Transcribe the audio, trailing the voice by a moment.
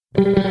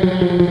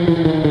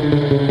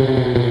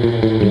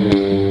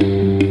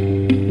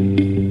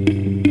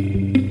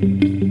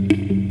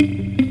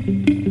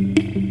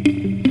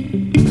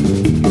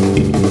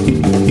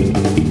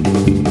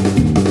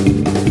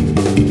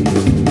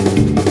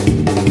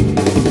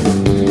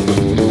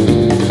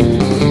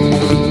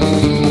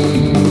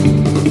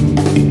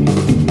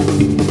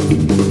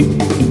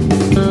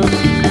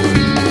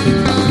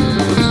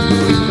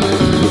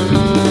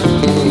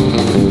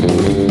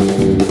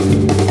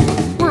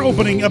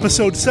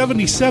Episode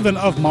 77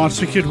 of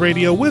Monster Kid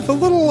Radio with a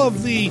little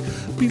of the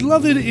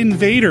Beloved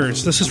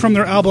Invaders. This is from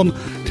their album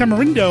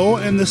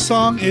Tamarindo, and the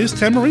song is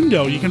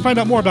Tamarindo. You can find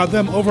out more about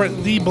them over at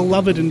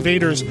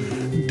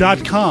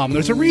thebelovedinvaders.com.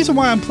 There's a reason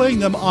why I'm playing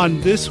them on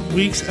this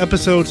week's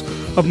episodes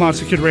of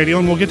Monster Kid Radio,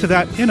 and we'll get to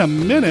that in a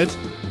minute.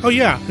 Oh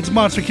yeah, it's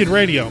Monster Kid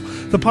Radio,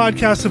 the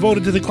podcast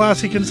devoted to the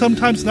classic and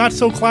sometimes not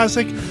so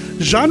classic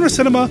genre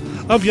cinema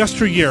of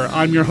yesteryear.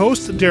 I'm your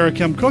host, Derek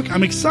M. Cook.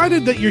 I'm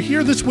excited that you're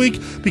here this week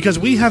because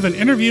we have an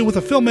interview with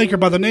a filmmaker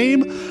by the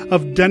name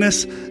of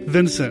Dennis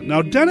Vincent.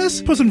 Now,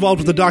 Dennis was involved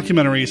with the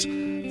documentaries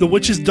The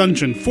Witch's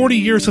Dungeon, 40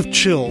 Years of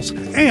Chills,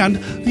 and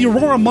The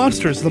Aurora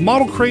Monsters, the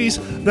model craze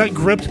that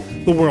gripped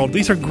the world.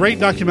 These are great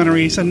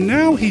documentaries, and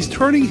now he's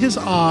turning his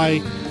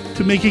eye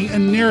to making a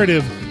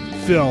narrative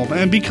film.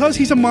 And because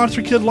he's a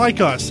monster kid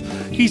like us,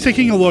 he's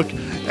taking a look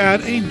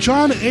at a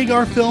John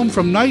Agar film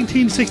from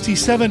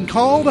 1967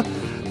 called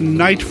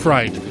Night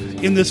Fright.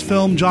 In this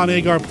film, John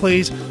Agar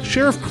plays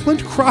Sheriff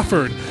Clint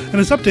Crawford, and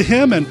it's up to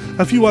him and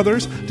a few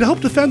others to help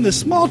defend this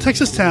small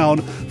Texas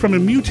town from a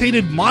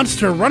mutated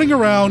monster running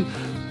around,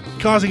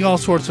 causing all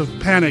sorts of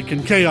panic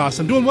and chaos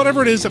and doing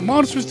whatever it is that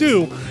monsters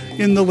do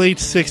in the late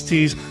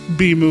 60s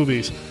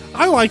B-movies.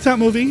 I like that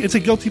movie. It's a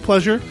guilty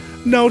pleasure.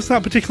 No, it's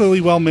not particularly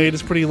well made.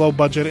 It's pretty low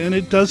budget, and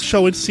it does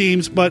show its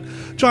seams, but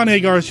John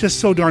Agar is just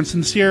so darn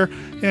sincere,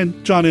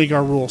 and John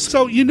Agar rules.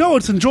 So you know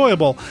it's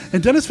enjoyable,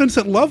 and Dennis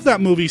Vincent loved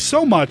that movie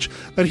so much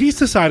that he's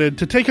decided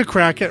to take a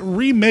crack at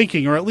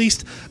remaking, or at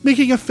least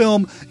making a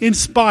film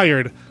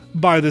inspired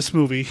by this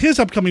movie. His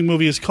upcoming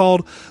movie is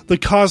called The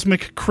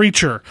Cosmic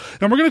Creature,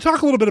 and we're going to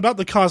talk a little bit about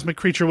The Cosmic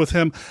Creature with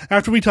him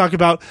after we talk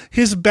about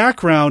his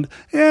background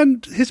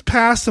and his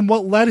past and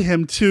what led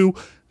him to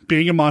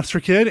being a monster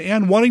kid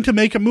and wanting to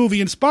make a movie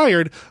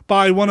inspired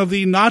by one of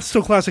the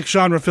not-so-classic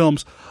genre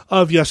films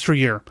of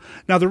yesteryear.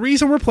 Now, the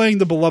reason we're playing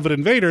The Beloved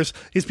Invaders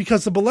is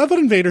because The Beloved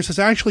Invaders is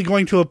actually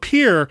going to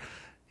appear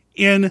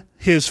in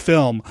his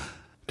film.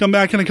 Come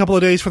back in a couple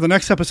of days for the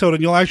next episode,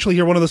 and you'll actually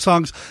hear one of the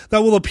songs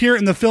that will appear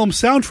in the film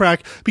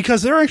soundtrack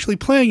because they're actually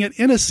playing it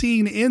in a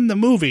scene in the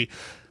movie.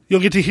 You'll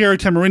get to hear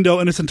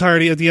Tamarindo in its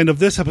entirety at the end of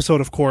this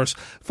episode, of course.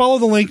 Follow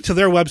the link to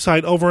their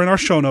website over in our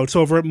show notes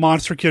over at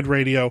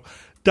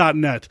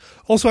monsterkidradio.net.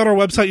 Also at our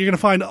website, you're going to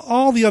find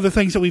all the other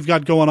things that we've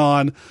got going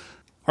on.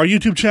 Our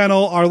YouTube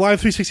channel, our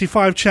Live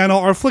 365 channel,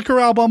 our Flickr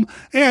album,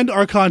 and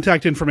our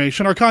contact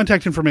information. Our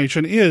contact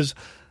information is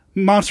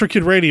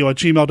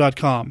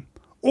monsterkidradio@gmail.com.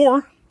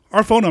 Or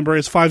our phone number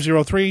is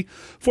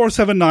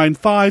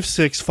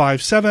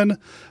 503-479-5657.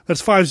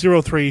 That's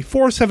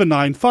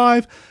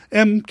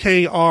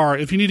 503-479-5MKR.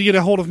 If you need to get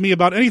a hold of me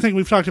about anything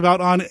we've talked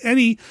about on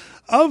any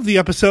of the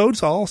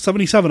episodes, all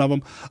 77 of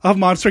them, of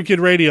Monster Kid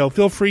Radio,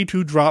 feel free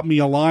to drop me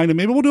a line, and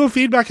maybe we'll do a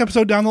feedback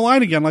episode down the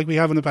line again like we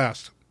have in the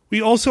past.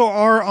 We also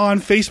are on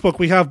Facebook.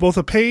 We have both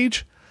a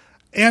page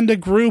and a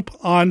group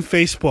on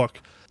Facebook.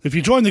 If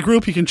you join the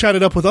group, you can chat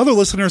it up with other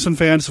listeners and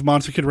fans of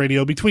Monster Kid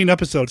Radio between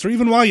episodes, or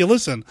even while you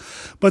listen.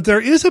 But there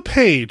is a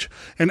page,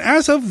 and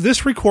as of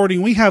this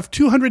recording, we have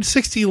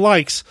 260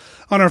 likes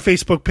on our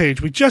Facebook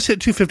page. We just hit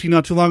 250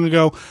 not too long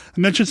ago. I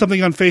mentioned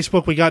something on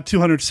Facebook. We got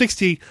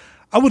 260.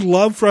 I would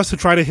love for us to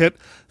try to hit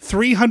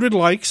 300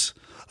 likes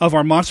of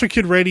our Monster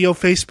Kid Radio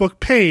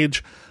Facebook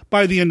page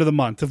by the end of the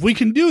month. If we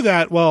can do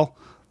that, well,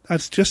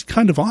 that's just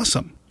kind of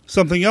awesome.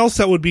 Something else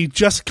that would be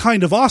just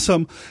kind of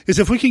awesome is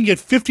if we can get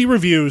 50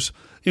 reviews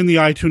in the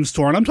iTunes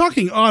store. And I'm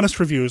talking honest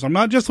reviews. I'm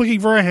not just looking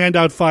for a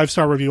handout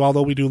 5-star review,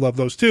 although we do love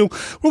those too.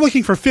 We're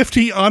looking for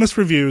 50 honest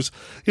reviews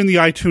in the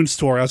iTunes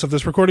store. As of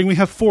this recording, we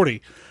have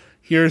 40.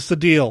 Here's the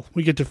deal.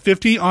 We get to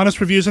 50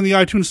 honest reviews in the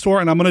iTunes store,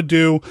 and I'm going to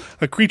do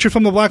a Creature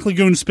from the Black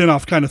Lagoon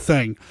spin-off kind of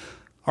thing.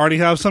 Already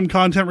have some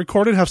content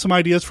recorded, have some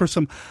ideas for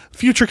some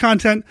future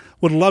content.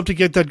 Would love to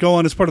get that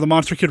going as part of the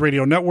Monster Kid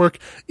Radio Network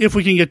if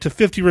we can get to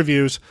 50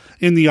 reviews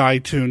in the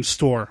iTunes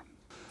store.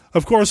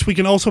 Of course, we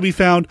can also be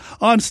found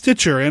on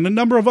Stitcher and a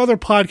number of other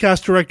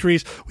podcast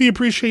directories. We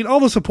appreciate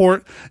all the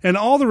support and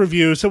all the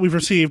reviews that we've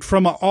received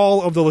from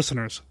all of the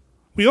listeners.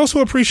 We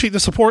also appreciate the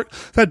support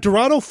that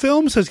Dorado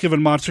Films has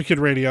given Monster Kid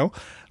Radio.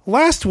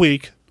 Last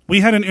week,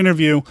 we had an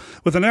interview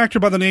with an actor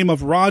by the name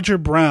of Roger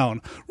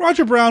Brown.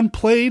 Roger Brown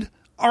played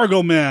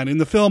Argo Man in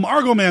the film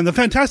Argo Man, the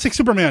Fantastic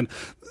Superman.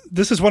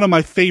 This is one of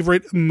my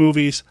favorite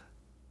movies,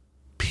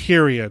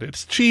 period.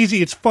 It's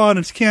cheesy, it's fun,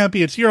 it's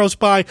campy, it's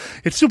Eurospy,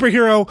 it's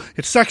superhero,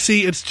 it's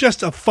sexy, it's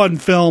just a fun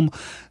film.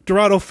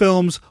 Dorado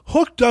Films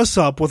hooked us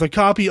up with a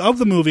copy of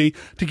the movie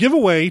to give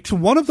away to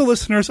one of the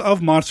listeners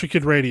of Monster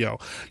Kid Radio.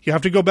 You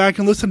have to go back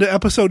and listen to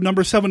episode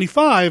number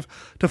 75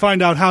 to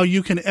find out how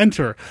you can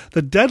enter.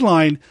 The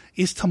deadline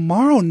is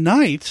tomorrow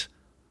night,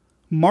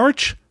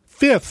 March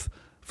 5th,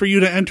 for you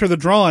to enter the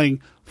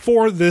drawing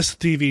for this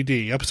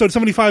DVD. Episode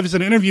 75 is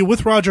an interview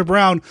with Roger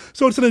Brown,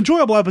 so it's an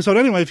enjoyable episode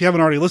anyway if you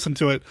haven't already listened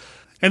to it.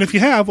 And if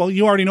you have, well,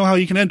 you already know how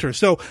you can enter.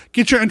 So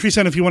get your entries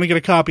in if you want to get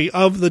a copy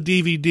of the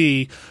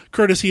DVD,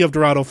 courtesy of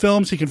Dorado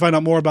Films. You can find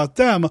out more about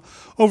them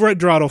over at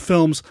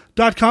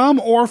DoradoFilms.com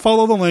or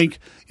follow the link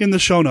in the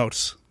show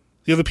notes.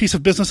 The other piece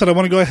of business that I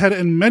want to go ahead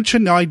and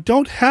mention, now I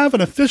don't have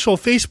an official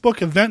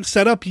Facebook event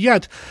set up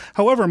yet.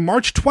 However,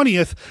 March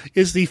 20th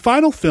is the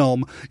final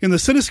film in the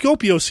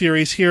Cinescopio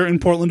series here in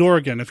Portland,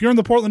 Oregon. If you're in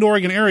the Portland,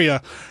 Oregon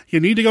area, you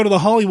need to go to the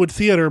Hollywood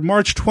Theater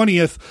March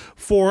 20th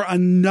for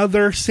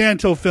another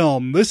Santo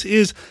film. This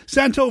is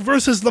Santo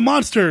versus the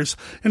Monsters.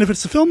 And if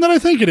it's the film that I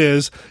think it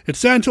is, it's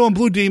Santo and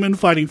Blue Demon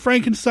fighting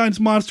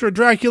Frankenstein's monster,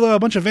 Dracula, a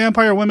bunch of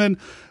vampire women.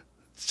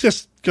 It's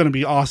just going to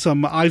be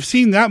awesome. I've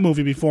seen that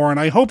movie before, and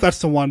I hope that's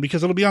the one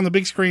because it'll be on the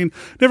big screen.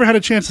 Never had a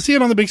chance to see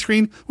it on the big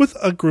screen with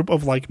a group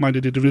of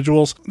like-minded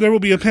individuals. There will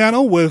be a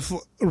panel with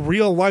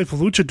real-life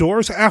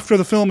luchadors after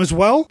the film as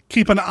well.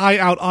 Keep an eye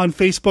out on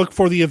Facebook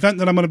for the event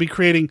that I'm going to be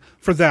creating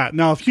for that.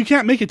 Now, if you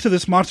can't make it to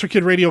this Monster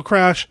Kid Radio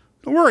crash,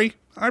 don't worry.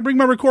 I bring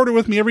my recorder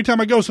with me every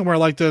time I go somewhere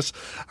like this.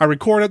 I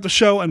record at the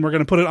show, and we're going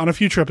to put it on a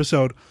future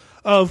episode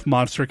of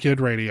Monster Kid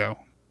Radio.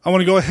 I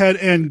want to go ahead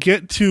and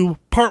get to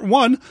part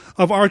one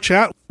of our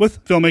chat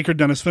with filmmaker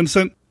Dennis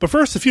Vincent. But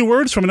first, a few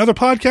words from another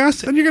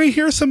podcast, and you're going to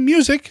hear some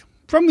music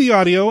from the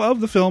audio of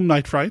the film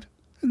Night Fright.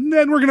 And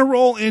then we're going to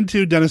roll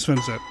into Dennis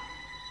Vincent.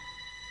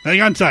 Hang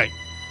on tight.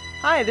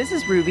 Hi, this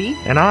is Ruby.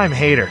 And I'm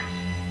Hater.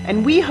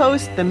 And we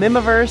host the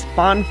Mimiverse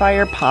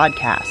Bonfire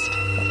Podcast.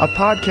 A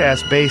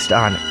podcast based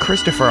on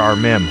Christopher R.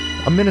 Mim,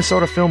 a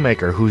Minnesota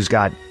filmmaker who's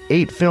got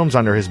 8 films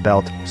under his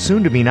belt,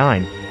 soon to be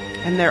 9.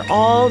 And they're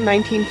all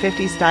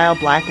 1950s-style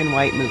black and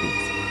white movies.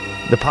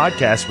 The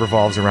podcast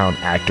revolves around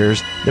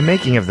actors, the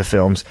making of the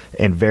films,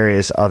 and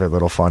various other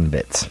little fun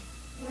bits.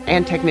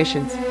 And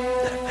technicians.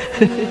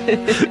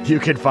 You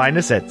can find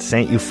us at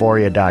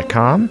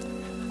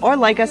sainteuphoria.com. Or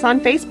like us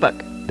on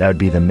Facebook. That would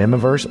be the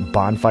Mimiverse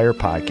Bonfire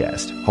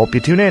Podcast. Hope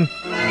you tune in.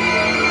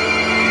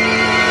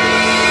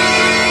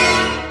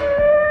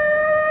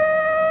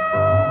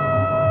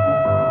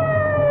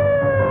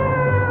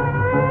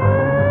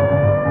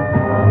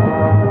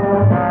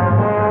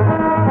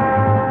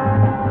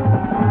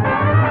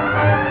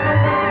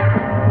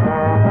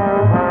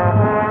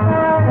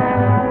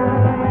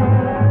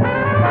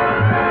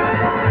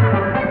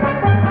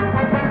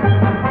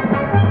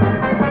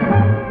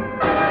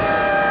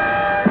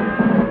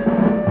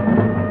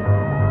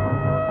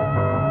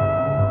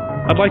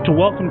 I'd like to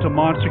welcome to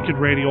Monster Kid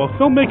Radio a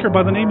filmmaker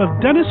by the name of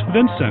Dennis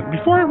Vincent.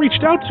 Before I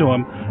reached out to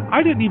him,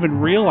 I didn't even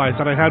realize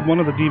that I had one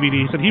of the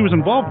DVDs that he was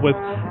involved with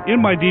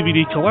in my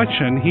DVD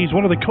collection. He's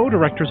one of the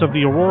co-directors of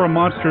the Aurora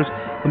Monsters,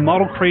 the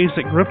model craze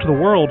that gripped the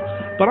world.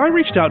 But I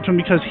reached out to him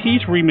because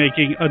he's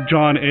remaking a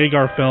John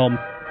Agar film.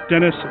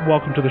 Dennis,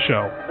 welcome to the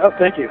show. Oh,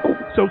 thank you.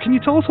 So can you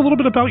tell us a little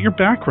bit about your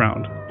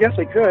background? Yes,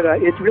 I could.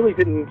 It really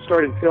didn't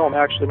start in film.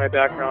 Actually, my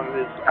background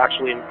is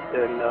actually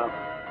in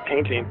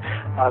painting.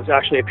 I was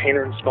actually a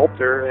painter and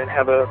sculptor and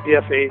have a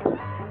BFA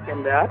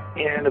in that.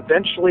 And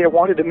eventually I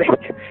wanted to make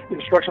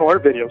instructional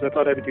art videos. I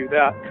thought I would do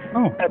that.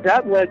 Oh. And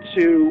that led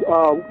to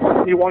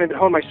me wanting to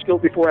hone my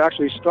skills before I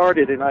actually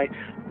started. And I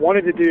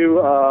wanted to do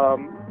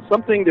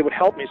something that would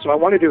help me. So I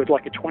wanted to do it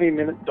like a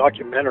 20-minute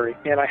documentary.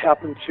 And I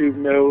happened to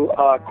know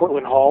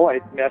Cortland Hall.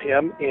 I met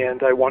him,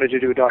 and I wanted to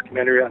do a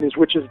documentary on his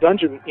Witch's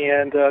Dungeon.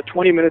 And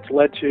 20 minutes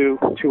led to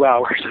 2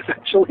 hours,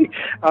 eventually,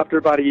 after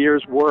about a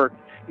year's work.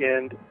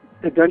 And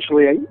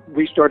eventually,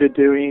 we started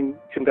doing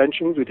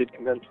conventions. We did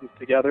conventions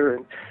together,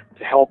 and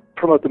to help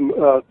promote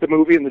the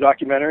movie and the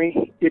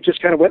documentary. It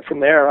just kind of went from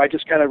there. I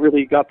just kind of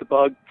really got the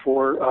bug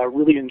for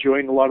really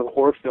enjoying a lot of the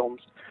horror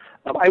films.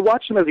 I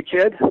watched them as a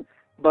kid,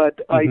 but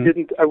I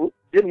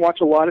didn't watch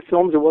a lot of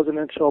films. It wasn't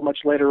until much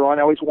later on.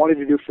 I always wanted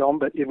to do film,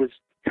 but it was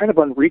kind of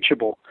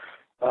unreachable,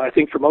 I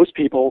think, for most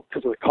people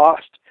because of the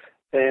cost.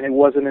 And it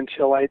wasn't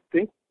until I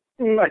think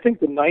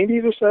the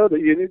 90s or so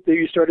that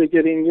you started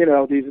getting,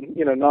 these,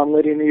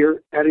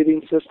 non-linear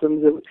editing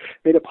systems that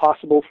made it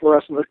possible for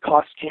us, and the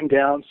costs came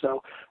down.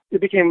 So it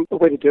became a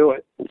way to do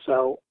it.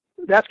 So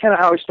that's kind of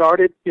how I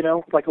started,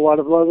 like a lot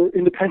of other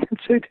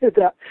independents who did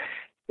that.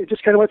 It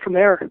just kind of went from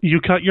there.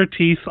 You cut your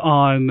teeth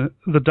on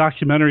the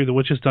documentary, The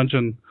Witch's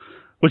Dungeon,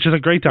 which is a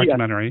great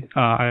documentary.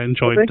 Yeah. I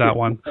enjoyed that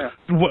one. Yeah.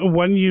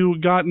 When you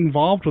got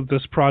involved with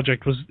this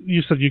project,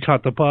 you said you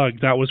caught the bug.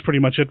 That was pretty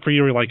much it for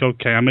you? You're like,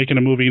 okay, I'm making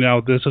a movie now.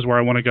 This is where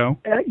I want to go?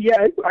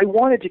 I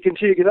wanted to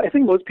continue because I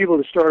think most people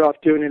that start off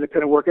doing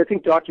independent work, I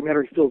think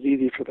documentary feels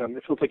easy for them.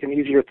 It feels like an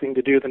easier thing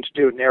to do than to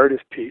do a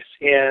narrative piece.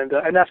 And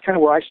that's kind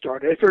of where I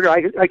started. I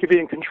figured I could be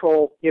in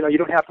control. You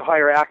don't have to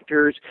hire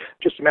actors.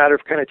 Just a matter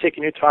of kind of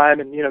taking your time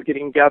and,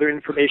 gathering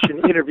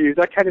information, interviews,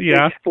 that kind of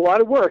thing. It's a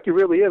lot of work. It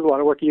really is a lot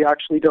of work. You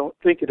actually don't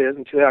think think it is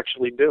until you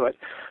actually do it.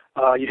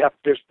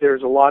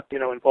 There's a lot,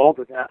 involved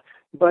in that.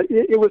 But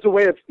it was a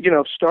way of,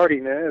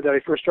 starting that I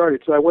first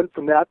started. So I went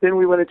from that. Then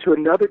we went into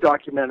another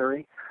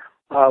documentary,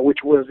 which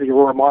was the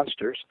Aurora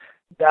Monsters.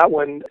 That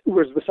one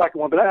was the second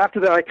one. But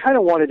after that, I kind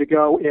of wanted to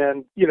go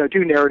and,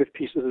 do narrative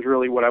pieces is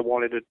really what I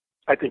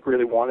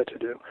really wanted to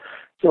do.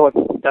 So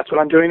that's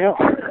what I'm doing now.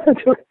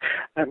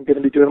 I'm going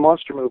to be doing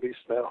monster movies,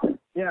 so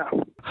yeah.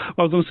 Well,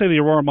 I was going to say the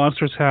Aurora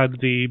Monsters had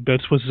the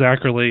bits with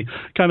Zachary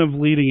kind of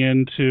leading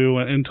into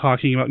and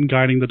talking about and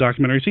guiding the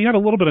documentary. So you had a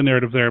little bit of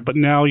narrative there, but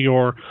now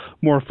you're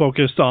more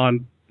focused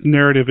on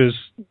narrative is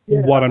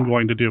what I'm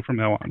going to do from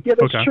now on. Yeah,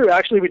 that's true.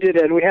 Actually, we did,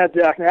 and we had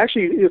Zach. And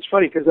actually, it's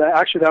funny because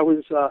that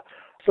was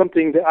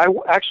something that I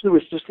actually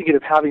was just thinking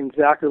of having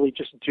Zachary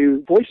just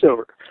do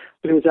voiceover.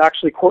 But it was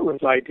actually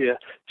Cortland's idea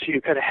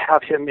to kind of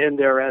have him in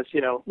there as,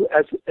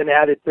 as an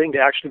added thing to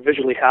actually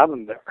visually have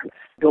him there.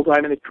 Bill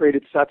Diamond had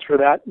created sets for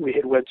that. We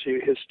had went to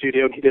his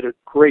studio, and he did a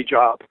great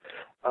job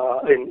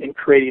in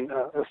creating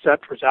a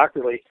set for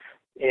Zachary.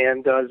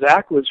 And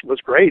Zach was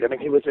great. I mean,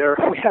 he was there.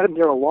 We had him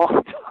there a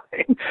long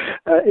time,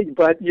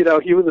 but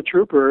he was a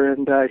trooper,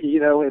 and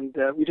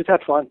we just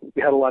had fun.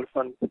 We had a lot of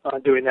fun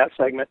doing that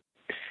segment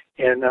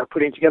and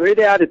putting together. It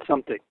added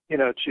something,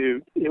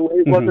 to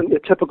it wasn't a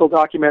typical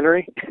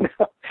documentary,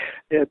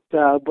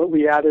 but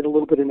we added a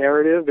little bit of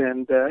narrative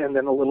and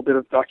then a little bit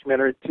of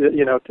documentary to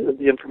to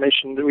the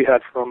information that we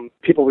had from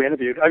people we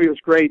interviewed. I mean, it was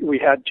great. We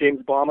had James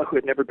Bama, who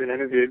had never been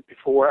interviewed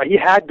before. He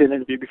had been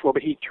interviewed before,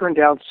 but he turned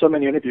down so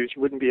many interviews he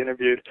wouldn't be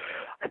interviewed.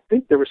 I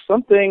think there was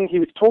something he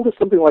was told us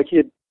something like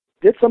he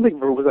did something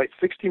for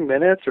 60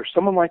 Minutes or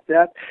someone like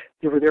that.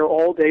 They were there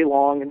all day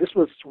long, and this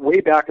was way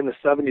back in the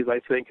 70s, I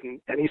think. And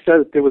he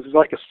said that there was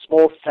like a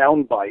small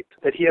sound bite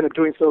that he ended up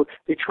doing. So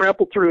they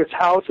trampled through his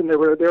house, and they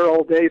were there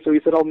all day. So he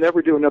said, "I'll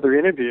never do another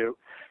interview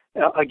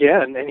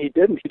again." And he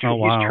didn't. He's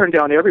turned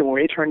down everyone.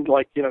 He turned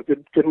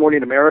Good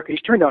Morning America.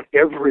 He's turned down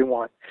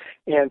everyone,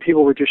 and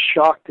people were just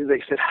shocked.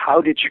 They said, "How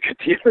did you get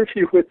the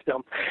interview with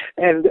him?"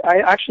 And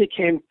I actually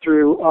came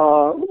through.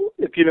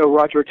 If you know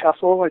Roger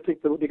Kessel, I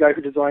think the guy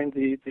who designed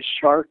the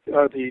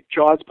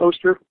Jaws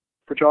poster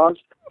for Jaws.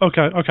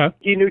 Okay.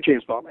 He knew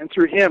James Bond, and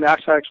through him,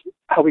 that's actually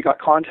how we got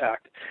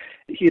contact.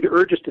 He had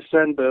urged us to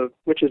send the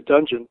Witch's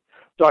Dungeon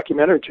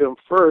documentary to him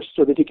first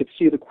so that he could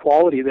see the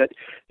quality that,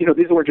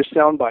 these weren't just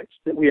sound bites,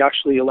 that we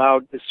actually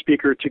allowed the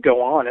speaker to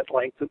go on at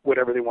length,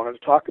 whatever they wanted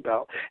to talk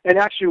about. And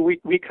actually,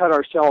 we cut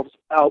ourselves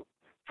out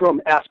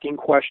from asking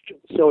questions.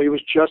 So it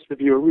was just the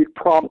viewer. We'd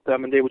prompt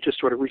them, and they would just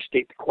sort of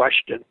restate the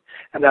question.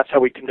 And that's how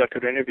we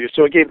conducted an interview.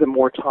 So it gave them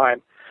more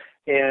time.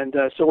 And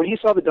so when he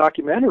saw the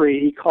documentary,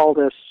 he called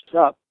us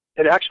up.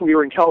 And actually, we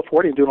were in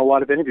California doing a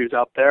lot of interviews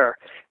out there.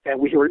 And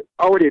we were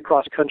already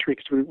across country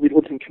because we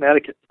lived in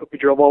Connecticut. But we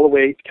drove all the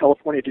way to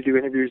California to do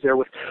interviews there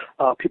with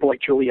people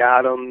like Julie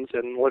Adams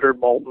and Leonard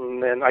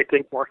Maltin. And I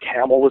think Mark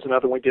Hamill was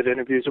another one we did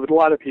interviews with, a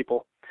lot of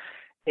people.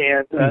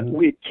 And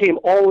we came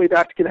all the way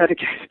back to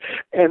Connecticut.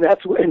 And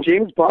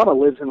James Bama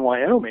lives in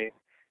Wyoming.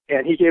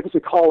 And he gave us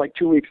a call like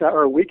 2 weeks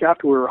or a week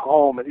after we were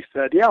home. And he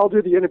said, "Yeah, I'll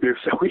do the interview."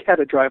 So we had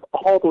to drive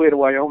all the way to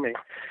Wyoming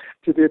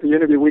to do the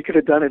interview. We could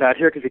have done it out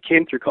here because it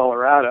came through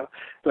Colorado.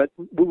 But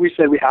we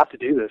said we have to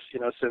do this,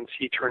 since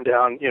he turned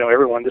down,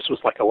 everyone. This was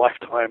like a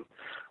lifetime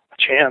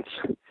chance.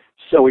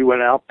 So we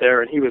went out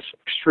there, and he was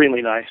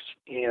extremely nice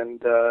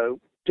and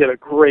did a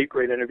great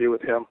interview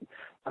with him.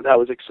 And that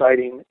was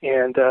exciting.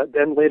 And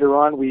then later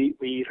on, we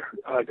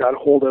got a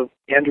hold of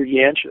Andrew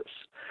Yanchus,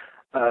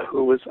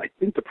 who was, I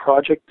think, the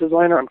project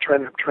designer. I'm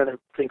trying to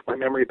think my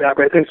memory back,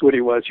 but I think that's what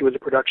he was. He was a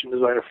production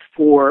designer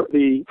for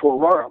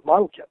Aurora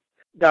model kit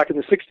back in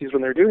the 60s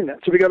when they were doing that.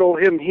 So we got hold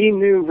of him. He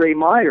knew Ray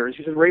Myers.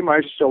 He said, "Ray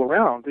Myers is still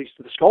around." He's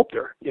the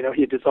sculptor. He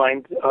had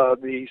designed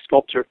the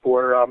sculpture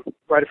for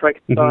Bride of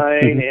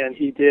Frankenstein, and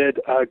he did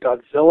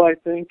Godzilla, I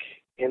think,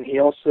 and he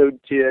also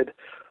did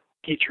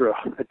Ghidorah,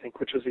 I think,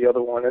 which was the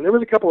other one. And there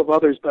was a couple of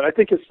others, but I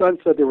think his son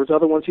said there was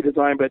other ones he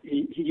designed, but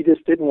he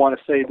just didn't want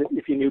to say that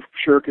if he knew for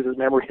sure because his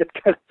memory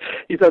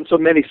he's done so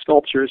many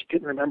sculptures he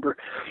couldn't remember.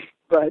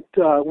 But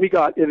we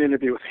got an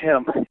interview with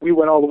him. We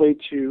went all the way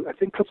to, I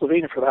think,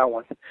 Pennsylvania for that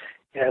one.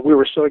 And we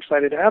were so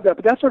excited to have that.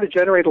 But that sort of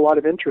generated a lot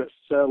of interest.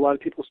 A lot of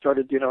people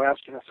started,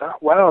 asking us, "Oh,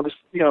 wow, this,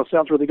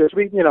 sounds really good." So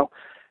we,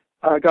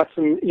 got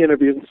some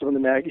interviews in some of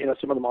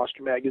the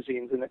monster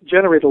magazines, and it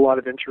generated a lot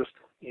of interest,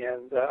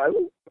 and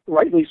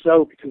rightly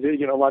so, because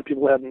a lot of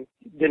people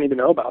didn't even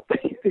know about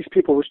these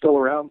people were still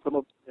around. Some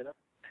of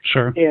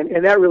Sure.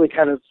 And that really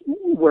kind of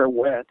where it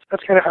went.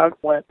 That's kind of how it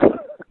went.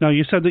 Now,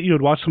 you said that you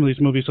had watched some of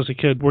these movies as a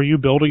kid. Were you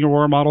building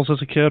horror models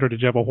as a kid, or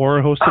did you have a horror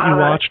host that you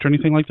watched, or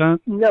anything like that?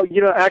 No,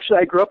 actually,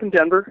 I grew up in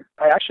Denver.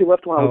 I actually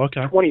left when I was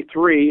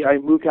 23. I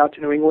moved out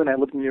to New England. I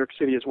lived in New York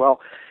City as well.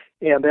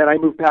 And then I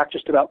moved back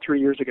just about 3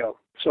 years ago.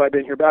 So I've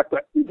been here back.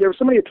 But there was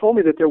somebody who told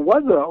me that there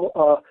was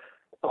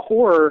a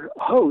horror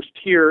host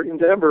here in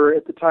Denver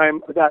at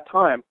that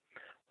time.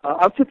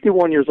 I'm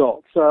 51 years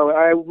old. So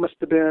I must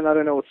have been, I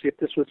don't know, let's see if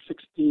this was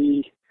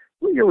 60,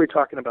 what year were we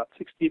talking about?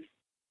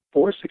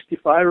 64,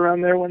 65,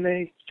 around there when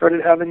they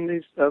started having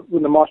these,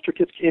 when the monster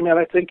kits came out,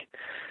 I think.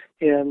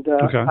 And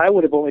Okay. I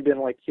would have only been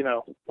 1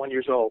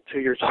 year old, 2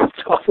 years old,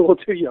 so I was a little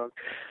too young.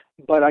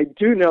 But I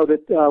do know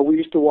that we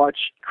used to watch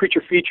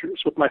creature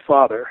features with my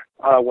father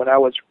when I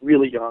was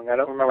really young. I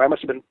don't remember. I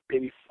must have been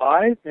maybe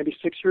 5, maybe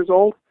 6 years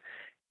old.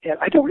 And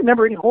I don't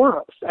remember any horror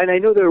hosts. And I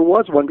know there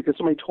was one because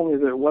somebody told me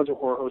there was a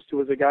horror host. It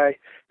was a guy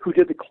who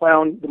did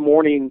the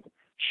morning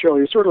show.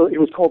 It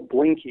was called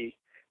Blinky.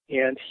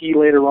 And he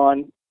later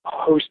on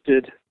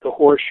hosted the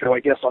horror show, I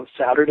guess, on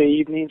Saturday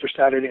evenings or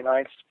Saturday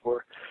nights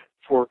for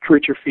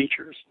creature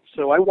features.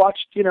 So I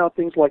watched,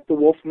 things like The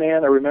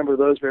Wolfman. I remember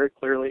those very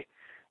clearly.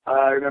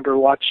 I remember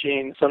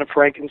watching Son of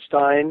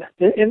Frankenstein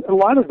and a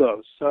lot of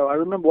those. So I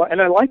remember,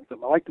 and I liked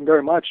them. I liked them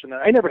very much. And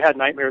I never had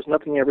nightmares.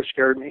 Nothing ever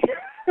scared me.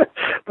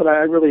 But I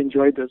really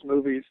enjoyed those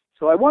movies.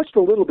 So I watched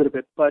a little bit of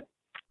it. But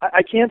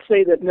I can't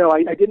say that, no,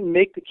 I didn't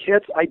make the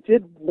kits. I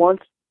did once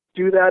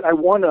do that. I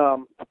won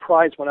a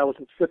prize when I was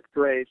in 5th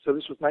grade. So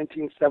this was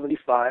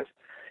 1975.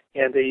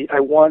 And I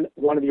won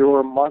one of the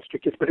Aurora Monster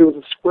kits, but it was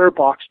a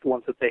square-boxed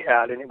ones that they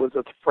had, and it was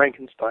a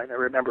Frankenstein, I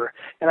remember.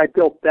 And I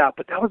built that,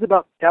 but that was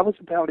about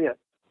it.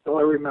 So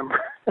I remember.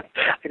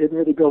 I didn't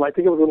really build. I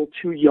think I was a little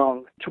too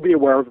young to be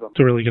aware of them.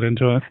 To really get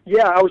into it?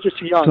 Yeah, I was just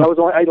too young. So, I was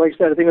only, like I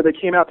said, I think when they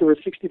came out, there were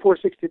 64,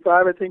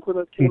 65, I think, when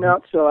it came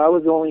out. So I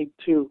was only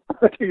 2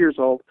 years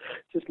old,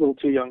 just a little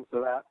too young for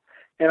that.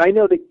 And I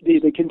know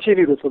they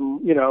continued with them,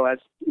 as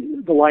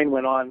the line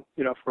went on,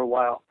 for a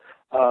while,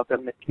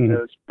 them making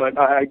those. But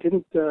I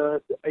didn't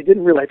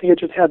really. I think I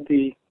just had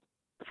the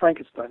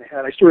Frankenstein I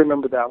had. I still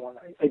remember that one.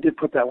 I did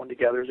put that one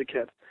together as a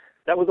kid.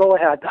 That was all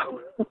I had,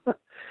 though.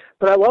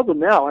 But I love them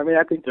now. I mean,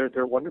 I think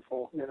they're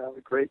wonderful. They're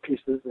great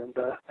pieces, and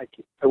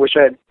I wish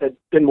I had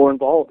been more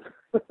involved.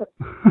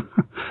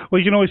 Well,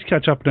 you can always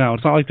catch up now.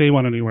 It's not like they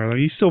went anywhere.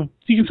 You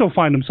can still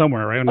find them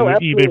somewhere, right? On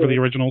Absolutely. eBay for the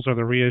originals or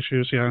the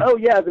reissues, yeah. Oh,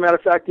 yeah. As a matter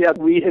of fact, yeah,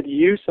 we had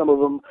used some of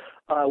them.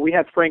 We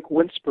had Frank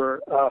Winsper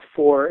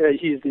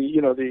he's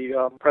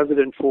the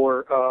president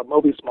for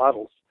Mobius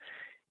Models,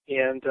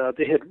 and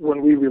they had,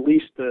 when we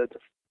released the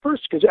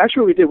first, because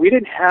actually we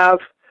didn't have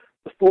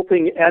the full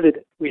thing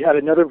edited. We had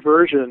another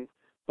version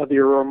of the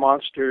Aurora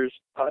Monsters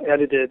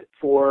edited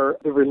for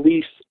the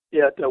release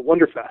at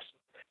Wonderfest.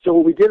 So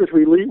what we did is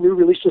we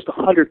released just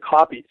 100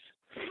 copies.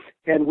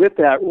 And with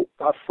that,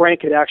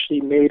 Frank had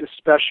actually made a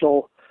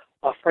special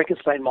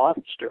Frankenstein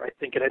monster, I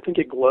think, and I think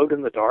it glowed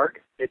in the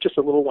dark. It's just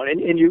a little one.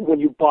 And when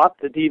you bought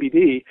the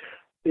DVD,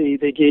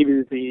 they gave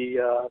you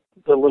the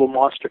little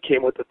monster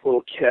came with this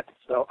little kit.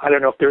 So I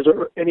don't know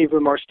if any of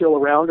them are still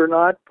around or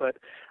not, but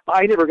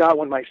I never got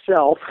one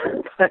myself.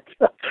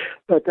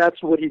 but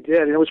that's what he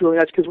did, and it was really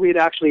nice because we had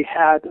actually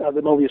had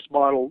the Mobius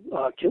model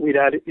kit. We'd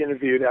had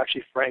interviewed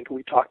actually Frank, and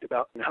we talked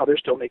about how they're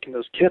still making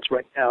those kits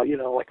right now.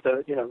 Like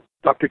the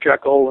Dr.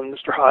 Jekyll and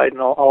Mr. Hyde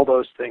and all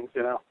those things.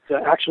 So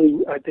actually,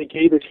 he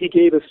gave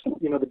us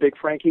the Big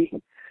Frankie.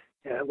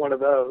 Yeah, one of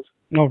those.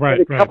 Oh, right.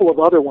 And a couple of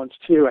other ones,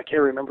 too. I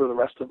can't remember the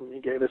rest of them he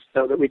gave us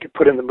so that we could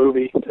put in the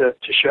movie to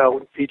show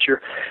and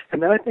feature.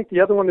 And then I think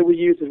the other one that we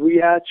used is we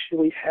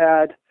actually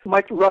had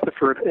Mike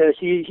Rutherford.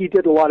 He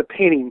did a lot of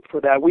painting for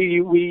that.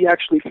 We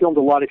actually filmed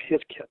a lot of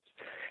his kits.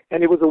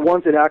 And it was the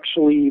ones that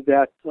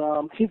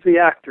he's the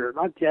actor,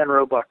 not Dan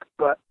Roebuck,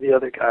 but the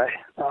other guy.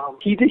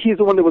 He's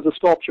the one that was a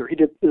sculptor. He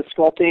did the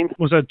sculpting.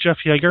 Was that Jeff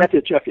Yeager? That's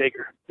it, Jeff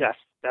Yeager. Yes,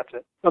 that's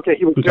it. Okay,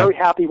 he was very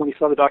happy when he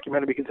saw the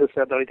documentary because he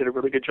said that I did a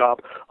really good job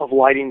of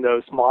lighting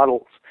those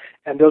models.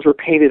 And those were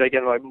painted,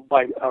 again,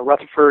 by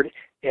Rutherford,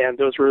 and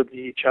those were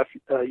the Jeff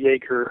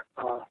Yeager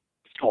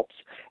sculpts.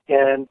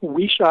 And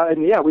we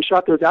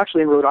shot those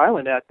actually in Rhode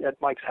Island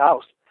at Mike's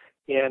house.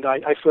 And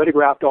I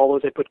photographed all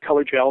those. I put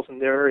color gels in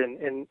there,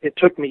 and it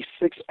took me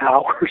 6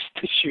 hours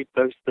to shoot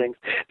those things,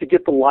 to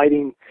get the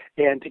lighting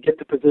and to get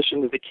the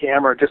position of the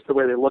camera just the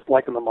way they looked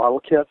like in the model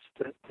kits.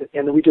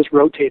 And then we just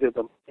rotated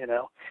them,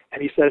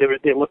 And he said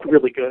they looked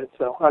really good,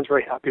 so I was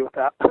very happy with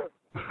that.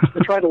 I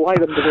tried to light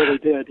them the way they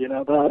did,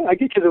 But I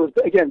get because it was,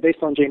 again, based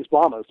on James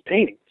Blama's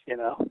paintings,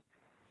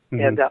 Mm-hmm.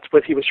 And that's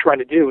what he was trying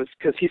to do, is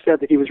because he said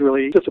that he was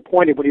really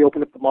disappointed when he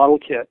opened up the model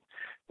kit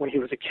when he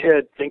was a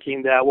kid,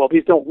 thinking that, well,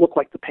 these don't look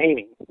like the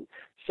painting.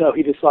 So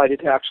he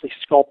decided to actually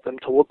sculpt them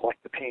to look like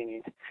the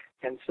painting.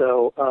 And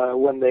so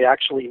when they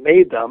actually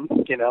made them,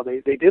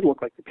 they did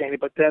look like the painting.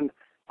 But then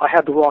I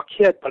had the raw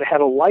kit, but I had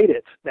to light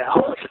it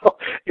now.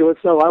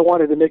 So I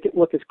wanted to make it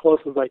look as close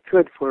as I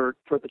could for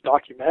the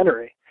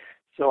documentary.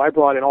 So I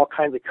brought in all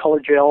kinds of color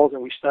gels,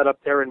 and we set up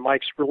there in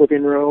Mike's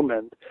living room,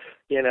 and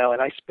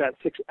I spent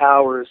 6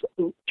 hours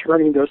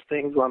turning those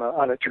things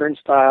on a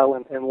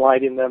turnstile and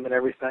lighting them and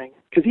everything.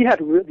 Because he had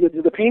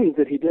the paintings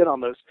that he did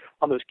on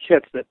those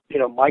kits that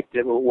Mike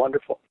did were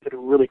wonderful. He did a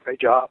really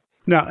great job.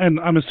 Now, and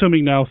I'm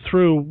assuming now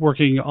through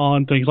working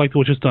on things like The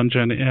Witch's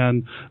Dungeon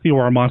and the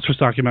Aurora Monsters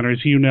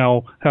documentaries, you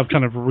now have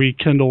kind of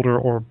rekindled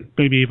or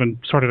maybe even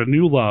started a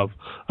new love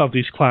of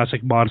these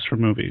classic monster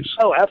movies.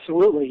 Oh,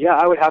 absolutely. Yeah,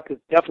 I would have to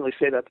definitely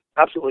say that's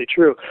absolutely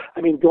true.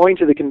 I mean, going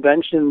to the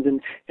conventions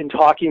and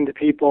talking to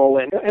people,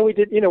 and we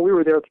did, we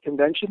were there at the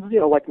conventions,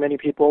 like many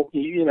people,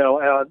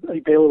 Bela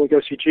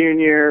Lugosi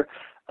Jr.,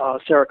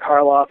 Sarah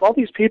Karloff, all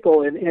these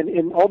people,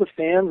 and all the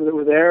fans that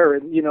were there,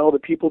 and the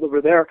people that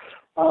were there,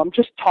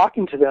 just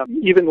talking to them,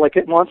 even like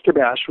at Monster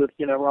Bash with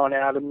Ron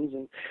Adams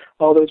and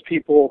all those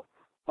people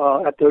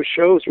at those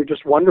shows were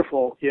just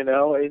wonderful.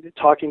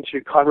 Talking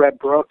to Conrad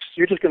Brooks,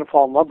 you're just going to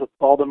fall in love with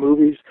all the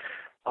movies,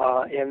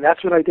 and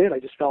that's what I did. I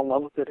just fell in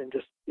love with it and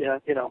just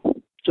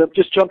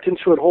jumped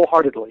into it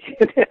wholeheartedly.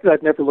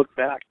 I've never looked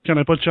back. Can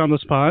I put you on the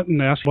spot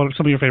and ask what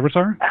some of your favorites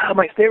are? Some of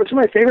my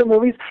favorite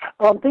movies,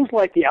 things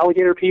like The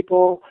Alligator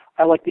People.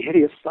 I like The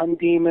Hideous Sun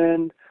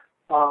Demon.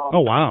 Oh,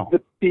 wow.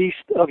 The Beast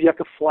of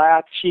Yucca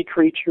Flats, She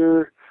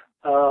Creature,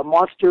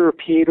 Monster of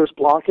Piedras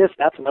Blancas.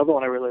 That's another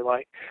one I really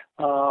like.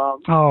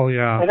 Oh,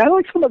 yeah. And I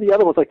like some of the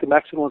other ones, like the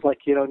Mexican ones, like,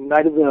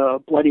 Night of the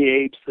Bloody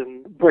Apes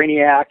and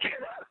Brainiac.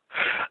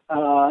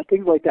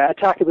 Things like that.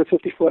 Attack of the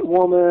 50-Foot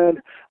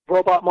Woman,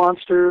 Robot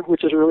Monster,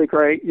 which is really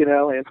great,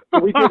 and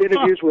we did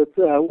interviews with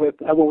when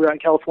we were out in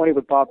California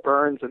with Bob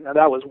Burns, and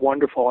that was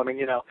wonderful. I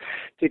mean,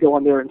 to go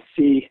on there and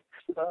see,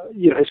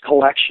 his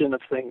collection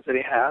of things that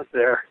he has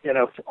there,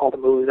 all the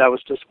movies, that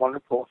was just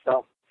wonderful.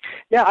 So,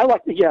 yeah,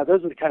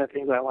 those are the kind of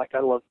things I like. I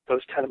love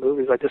those kind of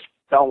movies. I just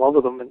fell in love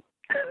with them, and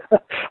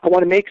I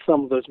want to make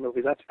some of those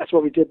movies. That's why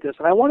we did this.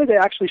 And I wanted to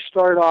actually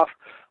start off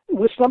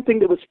with something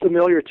that was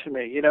familiar to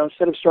me,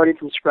 instead of starting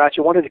from scratch.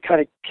 I wanted to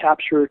kind of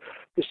capture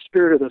the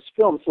spirit of those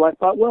films. So I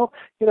thought, well,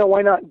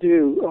 why not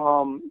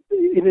do,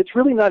 and it's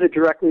really not a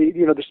directly,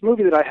 this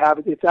movie that I have,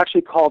 it's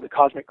actually called The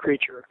Cosmic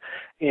Creature,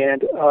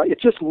 and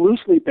it's just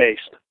loosely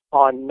based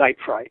on Night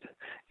Fright.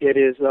 It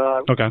is,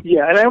 okay.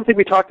 Yeah, and I don't think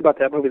we talked about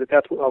that movie,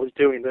 that's what I was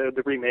doing,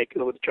 the remake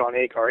with John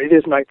Agar. It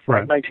is Night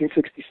Fright, right.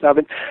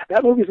 1967.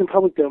 That movie's in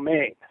public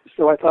domain.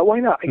 So I thought, why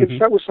not? I could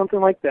start with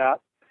something like that,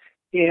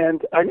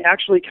 and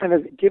actually kind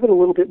of give it a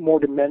little bit more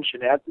dimension,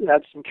 add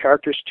some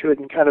characters to it,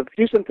 and kind of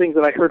do some things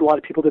that I heard a lot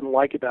of people didn't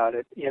like about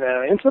it,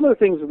 And some of the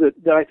things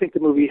that I think the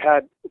movie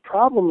had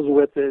problems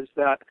with is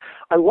that,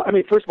 I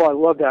mean, first of all, I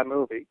love that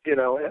movie,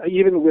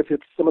 even with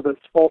some of the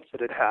faults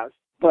that it has.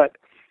 But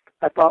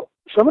I thought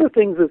some of the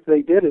things that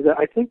they did is that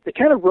I think they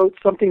kind of wrote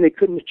something they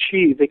couldn't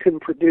achieve, they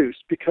couldn't produce,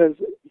 because,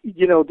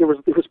 there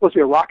was supposed to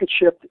be a rocket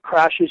ship that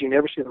crashes. You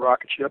never see the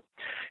rocket ship.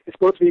 It's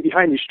supposed to be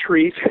behind these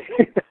trees.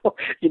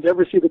 You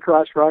never see the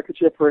crashed rocket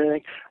ship or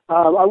anything.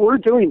 We're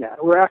doing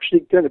that. We're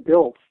actually going to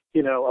build,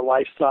 a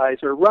life-size,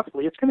 or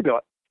roughly, it's going to be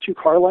about 2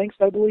 car lengths,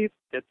 I believe.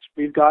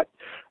 We've got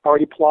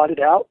already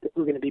plotted out that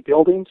we're going to be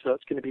building, so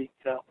it's going to be,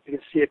 you can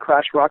see a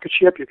crashed rocket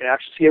ship. You can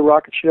actually see a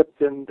rocket ship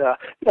and,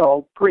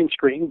 green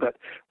screen, but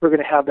we're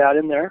going to have that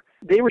in there.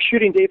 They were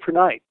shooting day for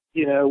night,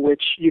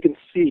 which you can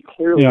see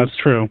clearly. Yeah, it's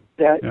true.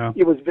 That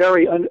it was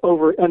very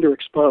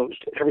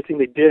underexposed, everything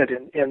they did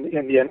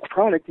in the end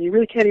product. You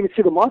really can't even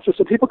see the monster,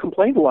 so people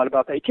complained a lot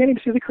about that. You can't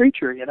even see the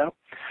creature,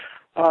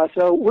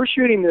 So we're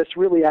shooting this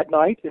really at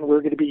night, and we're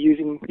going to be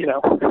using,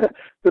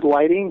 good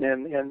lighting,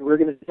 and we're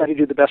going to try to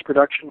do the best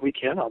production we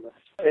can on this.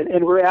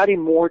 And we're adding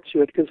more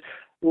to it, because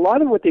a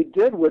lot of what they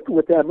did with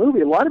that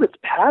movie, a lot of it's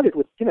padded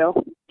with,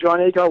 John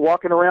Agar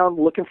walking around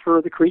looking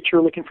for the creature,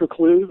 looking for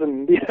clues,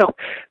 and,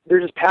 they're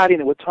just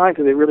padding it with time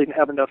because they really didn't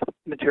have enough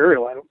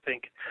material, I don't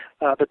think.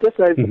 But this,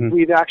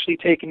 we've actually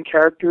taken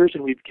characters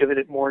and we've given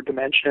it more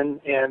dimension,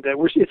 and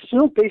it's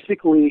still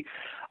basically...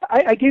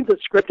 I gave the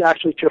script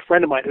actually to a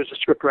friend of mine who's a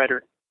script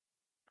writer,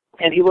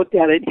 and he looked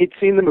at it. He'd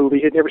seen the movie.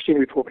 He'd never seen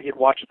it before, but he had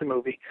watched the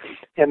movie,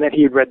 and then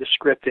he had read the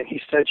script, and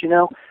he said,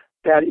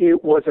 that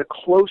it was a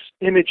close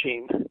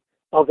imaging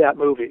of that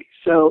movie.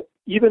 So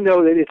even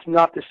though that it's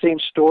not the same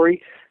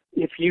story,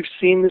 if you've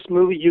seen this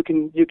movie, you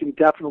can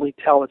definitely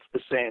tell it's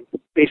the same.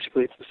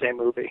 Basically, it's the same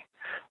movie.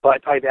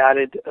 But I've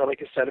added,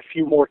 like I said, a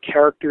few more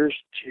characters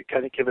to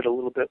kind of give it a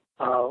little bit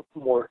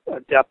more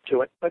depth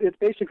to it. But it's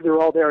basically, they're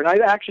all there. And I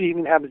actually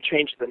even haven't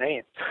changed the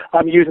names.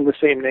 I'm using the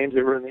same names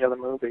that were in the other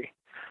movie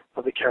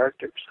of the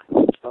characters.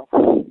 So,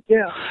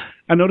 yeah.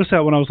 I noticed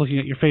that when I was looking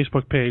at your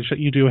Facebook page that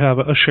you do have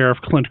a Sheriff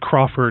Clint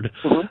Crawford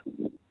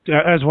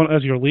as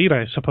your lead,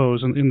 I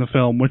suppose, in the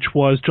film, which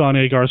was John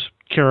Agar's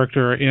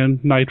character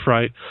in Night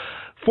Fright.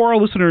 For our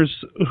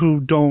listeners who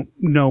don't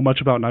know much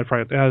about Night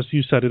Fright, as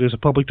you said, it is a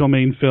public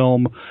domain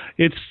film.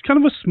 It's kind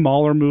of a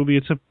smaller movie.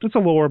 It's a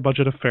lower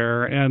budget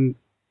affair, and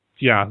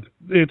yeah,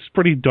 it's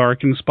pretty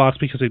dark in spots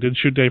because they did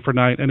shoot day for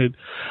night, and it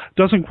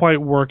doesn't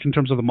quite work in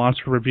terms of the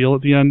monster reveal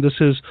at the end. This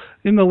is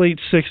in the late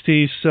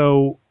 60s,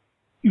 so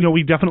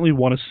we definitely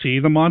want to see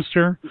the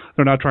monster.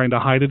 They're not trying to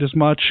hide it as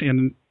much,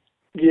 and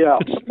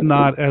it's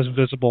not as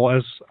visible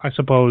as I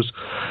suppose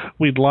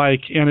we'd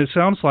like. And it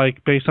sounds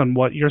like, based on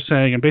what you're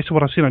saying and based on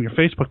what I've seen on your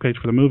Facebook page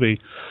for the movie,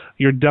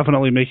 you're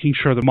definitely making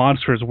sure the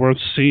monster is worth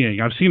seeing.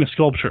 I've seen a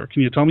sculpture.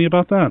 Can you tell me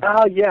about that?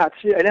 Yeah,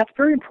 and that's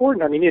very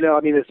important. I mean,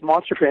 as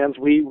monster fans,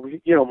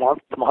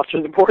 the monster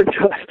is important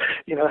to us.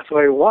 That's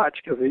why we watch,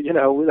 because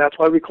that's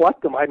why we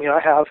collect them. I mean,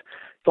 I have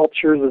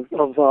sculptures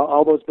of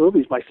all those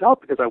movies myself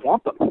because I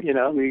want them.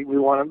 We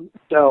want them.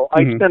 So I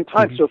spend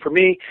time. So for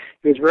me,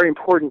 it was very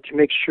important to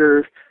make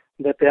sure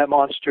that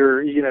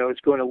monster, is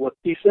going to look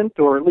decent,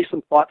 or at least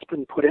some thought's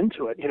been put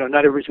into it.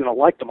 Not everybody's going to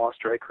like the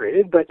monster I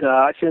created, but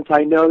since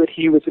I know that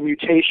he was a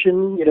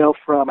mutation,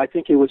 from, I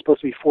think it was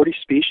supposed to be 40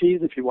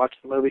 species, if you watch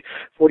the movie,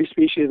 40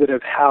 species that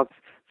have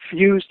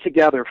fused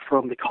together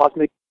from the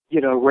cosmic,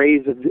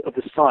 rays of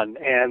the sun.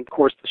 And, of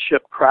course, the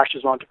ship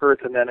crashes onto Earth,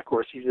 and then, of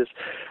course, he's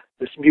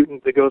this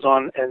mutant that goes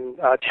on and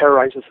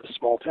terrorizes a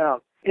small town.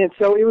 And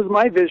so it was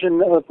my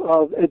vision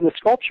of in the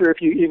sculpture,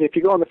 if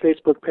you go on the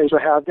Facebook page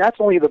I have, that's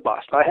only the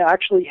bust. I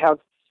actually have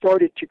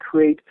started to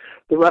create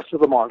the rest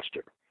of the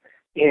monster.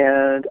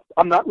 And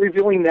I'm not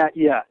revealing that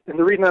yet. And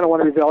the reason I don't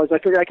want to reveal is I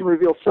figure I can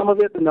reveal some of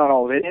it, but not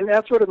all of it. And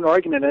that's sort of an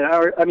argument.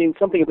 And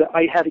something that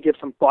I had to give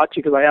some thought to,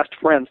 because I asked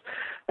friends.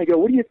 I go,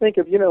 what do you think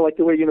of, like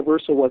the way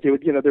Universal was? They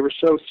were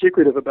so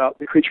secretive about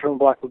the Creature from the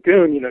Black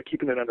Lagoon,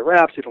 keeping it under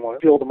wraps. You don't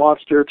want to reveal the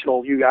monster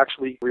till you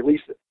actually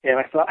release it. And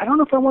I thought, I don't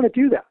know if I want to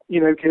do that,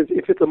 because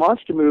if it's a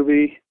monster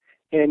movie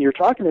and you're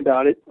talking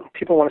about it,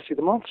 people want to see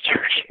the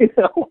monster,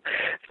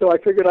 So I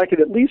figured I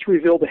could at least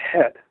reveal the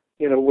head,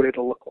 what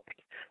it'll look like.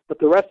 But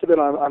the rest of it,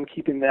 I'm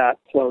keeping that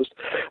closed.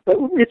 But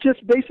it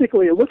just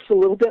basically, it looks a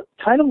little bit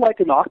kind of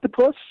like an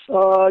octopus,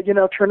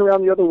 turned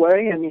around the other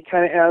way, and he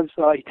kind of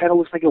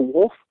looks like a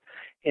wolf,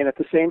 and at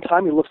the same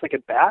time, he looks like a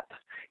bat,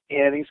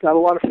 and he's got a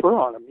lot of fur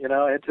on him.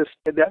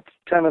 That's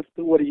kind of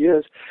what he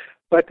is.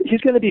 But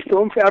he's going to be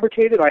foam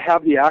fabricated. I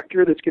have the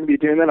actor that's going to be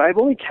doing that. I've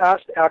only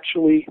cast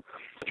actually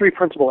 3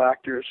 principal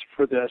actors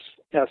for this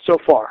so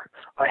far.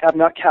 I have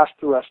not cast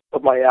the rest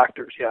of my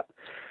actors yet.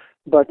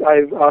 But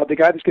the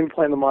guy that's going to be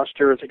playing the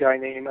monster is a guy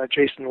named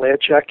Jason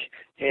Leacek,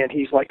 and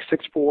he's like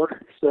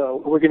 6'4",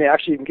 so we're going to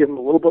actually even give him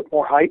a little bit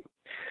more height.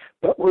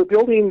 But we're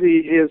building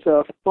his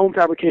foam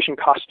fabrication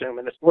costume,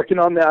 and it's working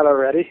on that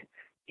already,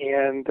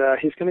 and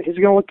he's going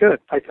to look good,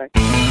 I think.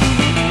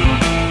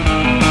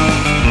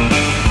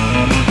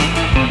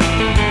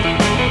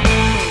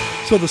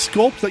 So the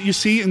sculpt that you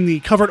see in the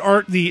covered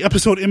art, the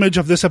episode image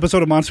of this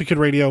episode of Monster Kid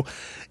Radio,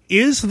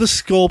 is the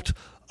sculpt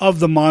of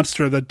the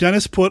monster that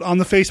Dennis put on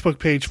the Facebook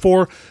page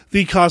for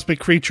The Cosmic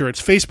Creature. It's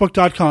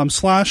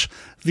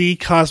facebook.com/The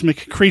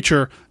Cosmic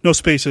Creature, no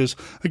spaces.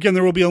 Again,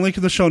 there will be a link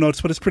in the show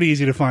notes, but it's pretty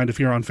easy to find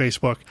if you're on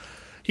Facebook.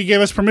 He gave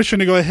us permission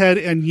to go ahead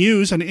and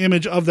use an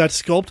image of that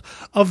sculpt,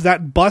 of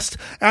that bust,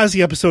 as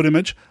the episode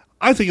image.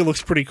 I think it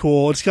looks pretty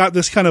cool. It's got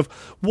this kind of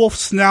wolf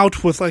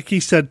snout with, like he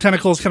said,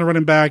 tentacles kind of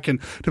running back,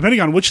 and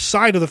depending on which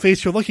side of the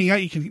face you're looking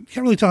at, you can't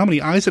really tell how many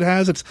eyes it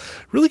has. It's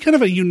really kind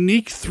of a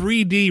unique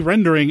 3D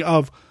rendering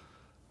of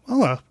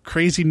a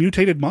crazy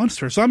mutated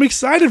monster. So I'm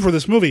excited for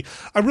this movie.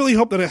 I really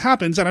hope that it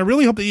happens, and I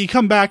really hope that you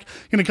come back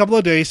in a couple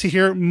of days to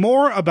hear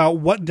more about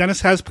what Dennis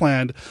has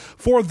planned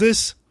for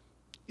this,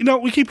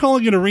 we keep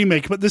calling it a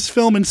remake, but this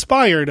film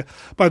inspired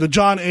by the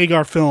John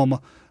Agar film,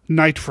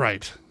 Night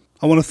Fright.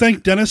 I want to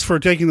thank Dennis for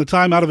taking the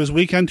time out of his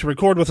weekend to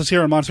record with us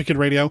here on Monster Kid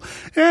Radio,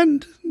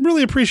 and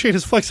really appreciate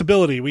his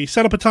flexibility. We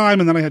set up a time,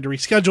 and then I had to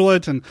reschedule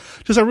it, and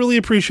I really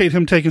appreciate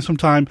him taking some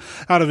time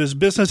out of his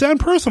business and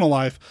personal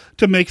life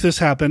to make this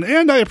happen.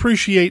 And I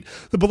appreciate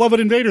the Beloved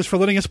Invaders for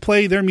letting us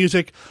play their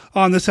music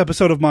on this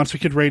episode of Monster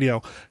Kid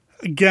Radio.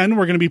 Again,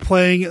 we're going to be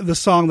playing the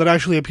song that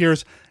actually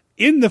appears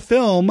in the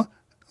film,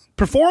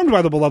 performed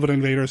by the Beloved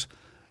Invaders,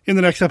 in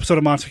the next episode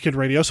of Monster Kid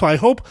Radio. So I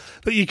hope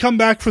that you come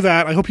back for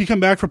that. I hope you come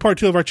back for part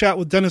 2 of our chat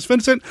with Dennis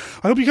Vincent.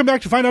 I hope you come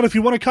back to find out if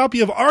you want a copy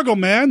of Argo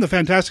Man, the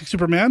Fantastic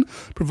Superman,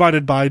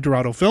 provided by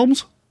Dorado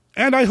Films.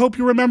 And I hope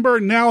you remember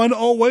now and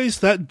always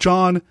that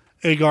John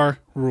Agar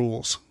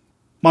rules.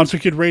 Monster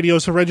Kid Radio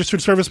is a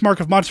registered service mark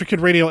of Monster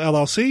Kid Radio,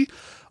 LLC.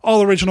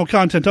 All original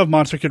content of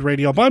Monster Kid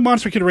Radio by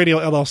Monster Kid Radio,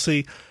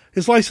 LLC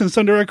is licensed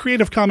under a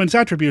Creative Commons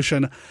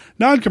Attribution,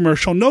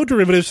 Non-Commercial, No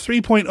Derivatives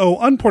 3.0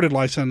 Unported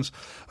license.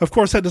 Of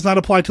course, that does not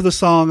apply to the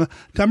song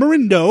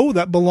Tamarindo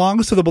that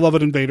belongs to the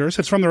Beloved Invaders.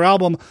 It's from their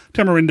album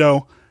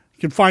Tamarindo. You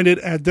can find it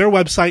at their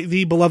website,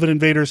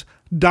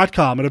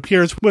 thebelovedinvaders.com. It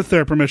appears with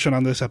their permission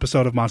on this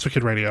episode of Monster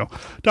Kid Radio.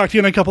 Talk to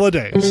you in a couple of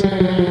days.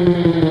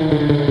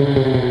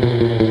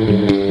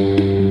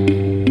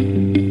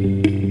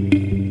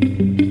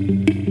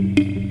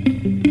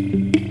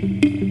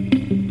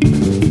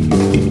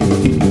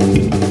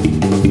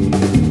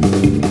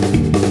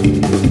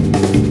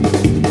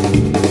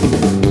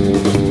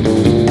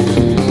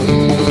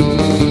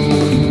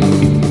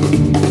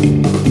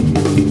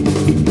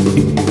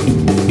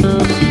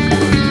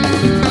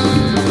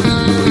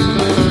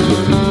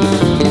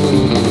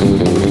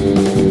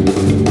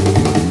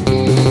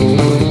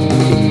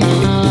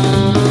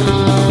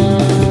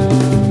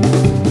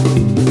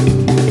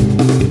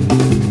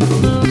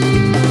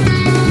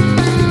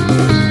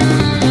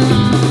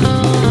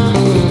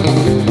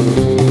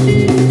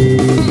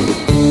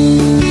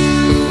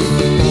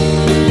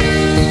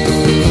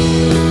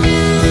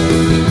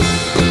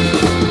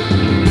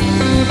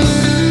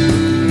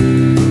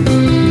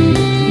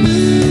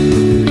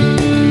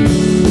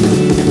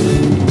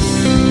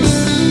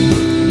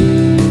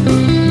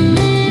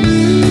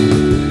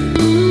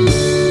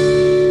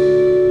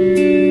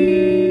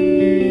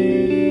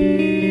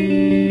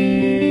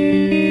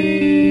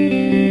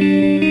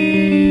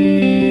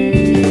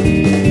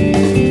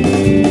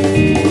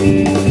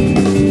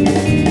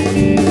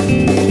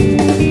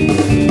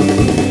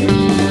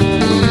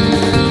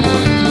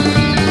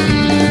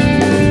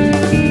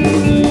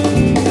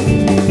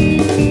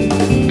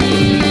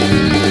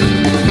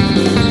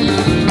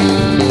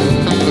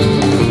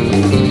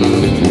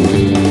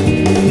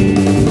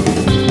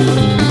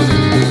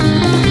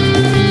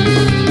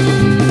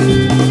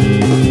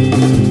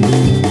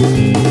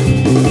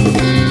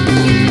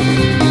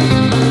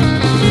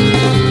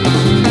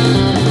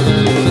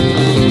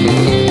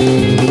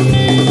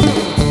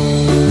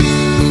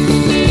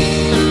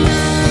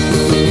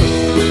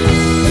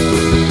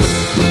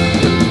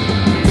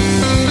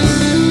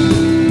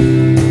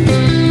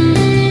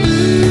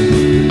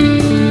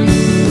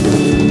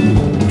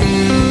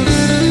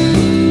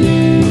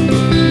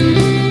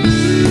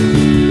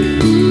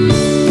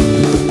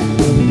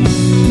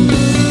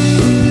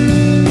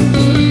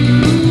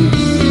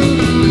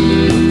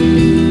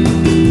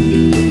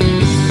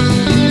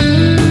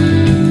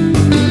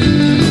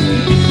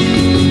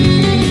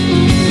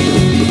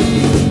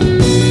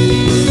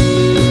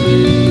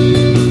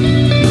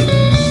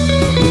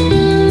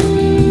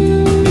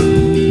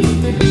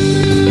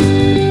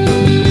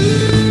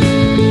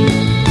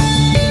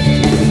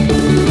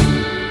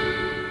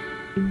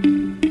 Bye.